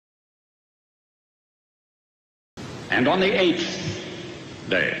And on the 8th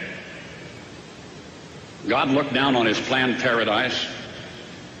day, God looked down on his planned paradise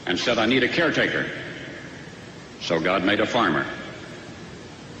and said, I need a caretaker. So God made a farmer.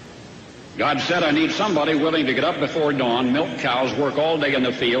 God said, I need somebody willing to get up before dawn, milk cows, work all day in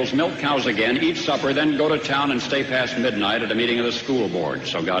the fields, milk cows again, eat supper, then go to town and stay past midnight at a meeting of the school board.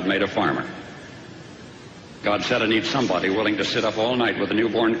 So God made a farmer. God said, I need somebody willing to sit up all night with a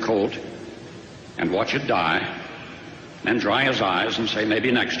newborn colt and watch it die, then dry his eyes and say,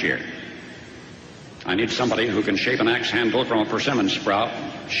 maybe next year. I need somebody who can shape an axe handle from a persimmon sprout,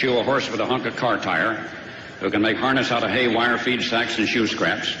 shoe a horse with a hunk of car tire, who can make harness out of hay, wire, feed sacks, and shoe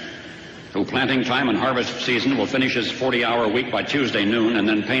scraps, who planting time and harvest season will finish his 40-hour week by Tuesday noon, and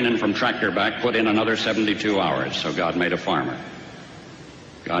then pain in from tractor back, put in another 72 hours. So God made a farmer.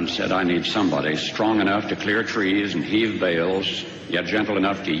 God said, I need somebody strong enough to clear trees and heave bales, yet gentle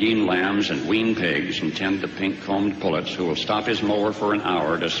enough to yean lambs and wean pigs and tend the pink-combed pullets, who will stop his mower for an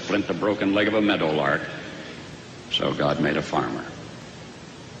hour to splint the broken leg of a meadowlark. So God made a farmer.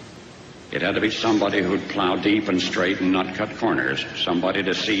 It had to be somebody who'd plow deep and straight and not cut corners, somebody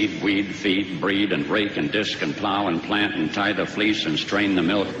to seed, weed, feed, breed, and rake and disc and plow and plant and tie the fleece and strain the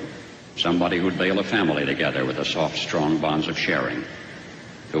milk, somebody who'd bale a family together with the soft, strong bonds of sharing,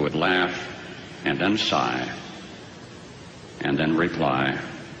 who would laugh and then sigh and then reply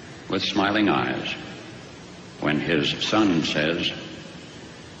with smiling eyes when his son says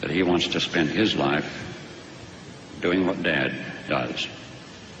that he wants to spend his life doing what Dad does.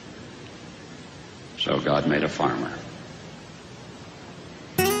 So God made a farmer.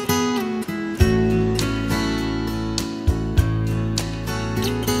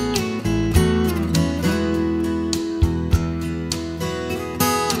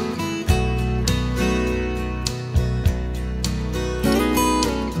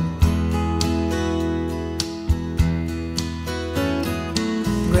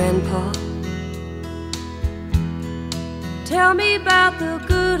 Grandpa, tell me about the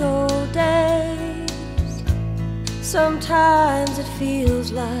good old days. Sometimes it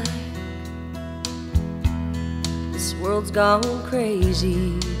feels like this world's gone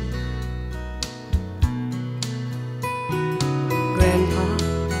crazy. Grandpa,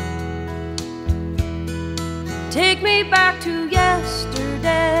 take me back to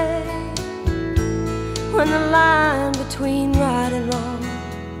yesterday, when the line between right and wrong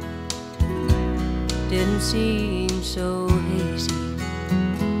didn't seem so hazy.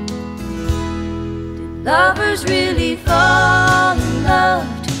 Did lovers really fall in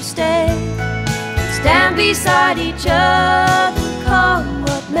love to stay, stand beside each other, come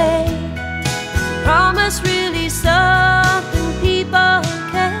what may? Is promise really something people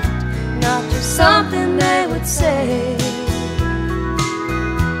kept, not just something they would say?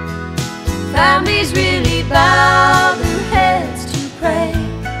 Families really bow their heads to pray,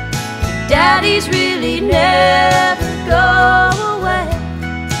 daddies really never go away.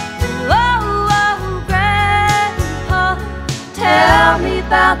 Oh, oh, Grandpa, tell me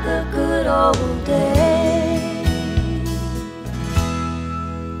about the good old days.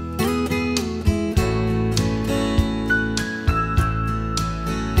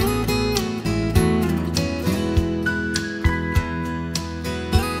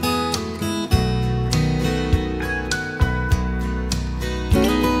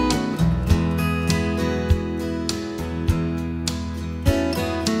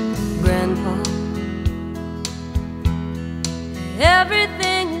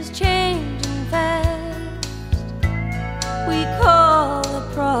 Everything is changing fast, we call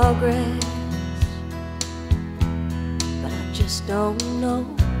it progress, but I just don't know.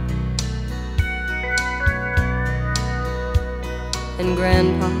 And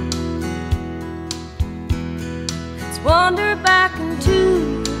Grandpa, let's wander back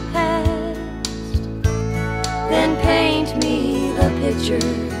into the past, then paint me the picture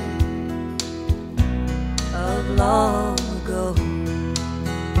of long ago.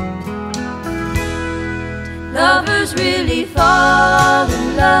 Lovers really fall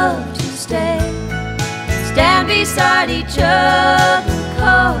in love to stay, stand beside each other,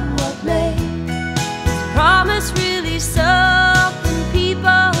 come what may? Is promise really something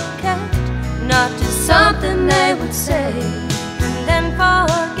people kept, not just something they would say and then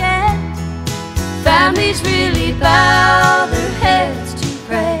forget? Families really bow their heads to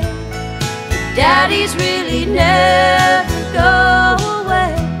pray, daddies really never go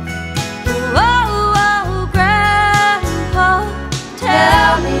away.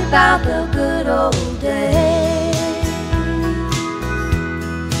 Tell me about the good old days.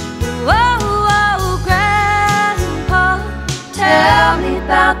 Oh, oh, Grandpa, tell me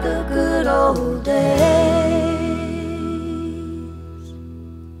about the good old days.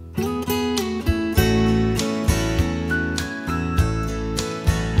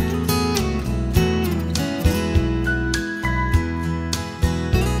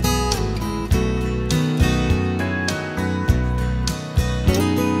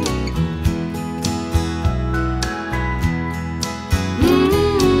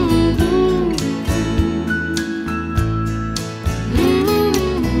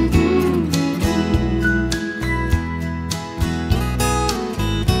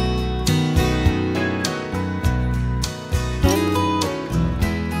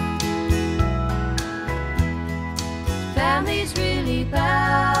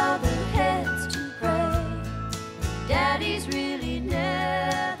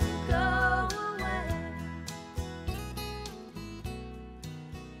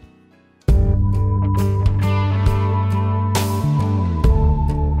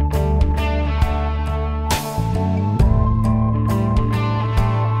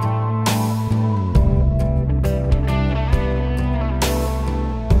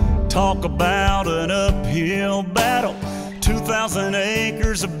 talk about an uphill battle, 2,000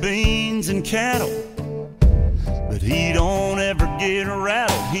 acres of beans and cattle. But he don't ever get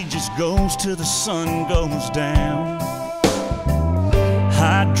rattled, he just goes till the sun goes down.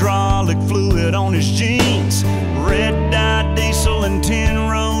 Hydraulic fluid on his jeans, red dye diesel and 10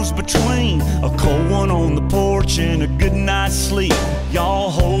 rows between, a cold one on the porch and a good night's sleep. Y'all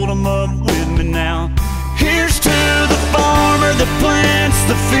hold 'em up with me now. Here's to the farmer that plants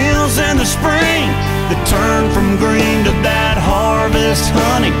the fields in the spring, that turn from green to that harvest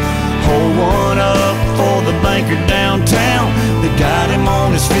honey. Hold one up for the banker downtown that got him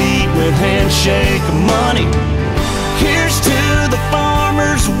on his feet with handshake of money. Here's to the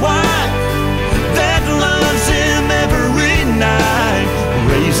farmer's wife that loves him every night,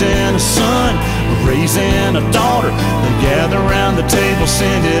 raising a son, raising a daughter. They gather around the table,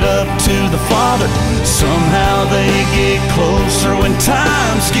 send it up to the Father. Somehow they get closer when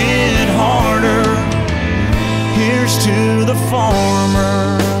times get harder. Here's to the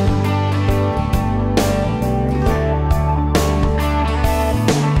farmer.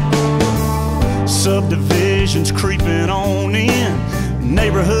 Subdivisions creeping on in,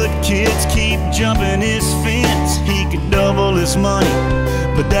 neighborhood kids keep jumping his fence. He could double his money,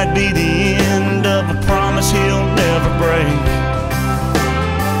 but that'd be the end of a promise he'll never break.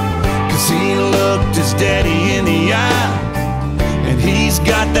 'Cause he looked his daddy in the eye, and he's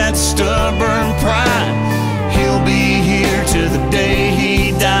got that stubborn pride. He'll be here till the day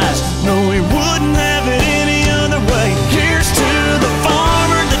he dies. No, he wouldn't have it any other way. Here's to the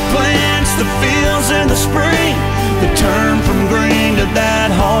farmer that plants the fields in the spring, that turn from green to that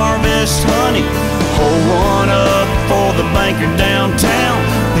harvest honey. Hold one up for the banker downtown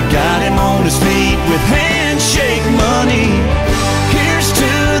that got him on his feet with handshake money. Here's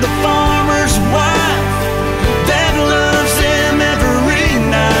to the farmer's wife that loves him every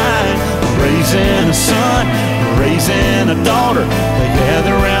night, raising a son, raising a daughter. They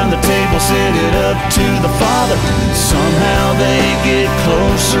gather around the table, send it up to the Father. Somehow they get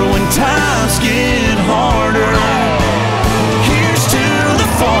closer when times get harder. Here's to the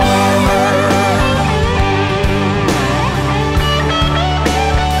farmer.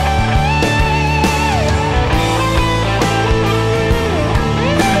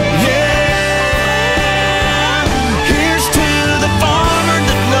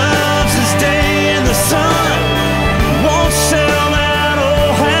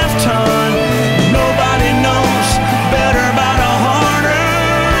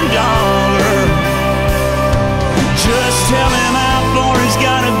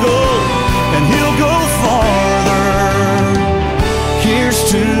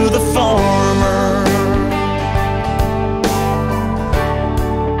 To the farmer.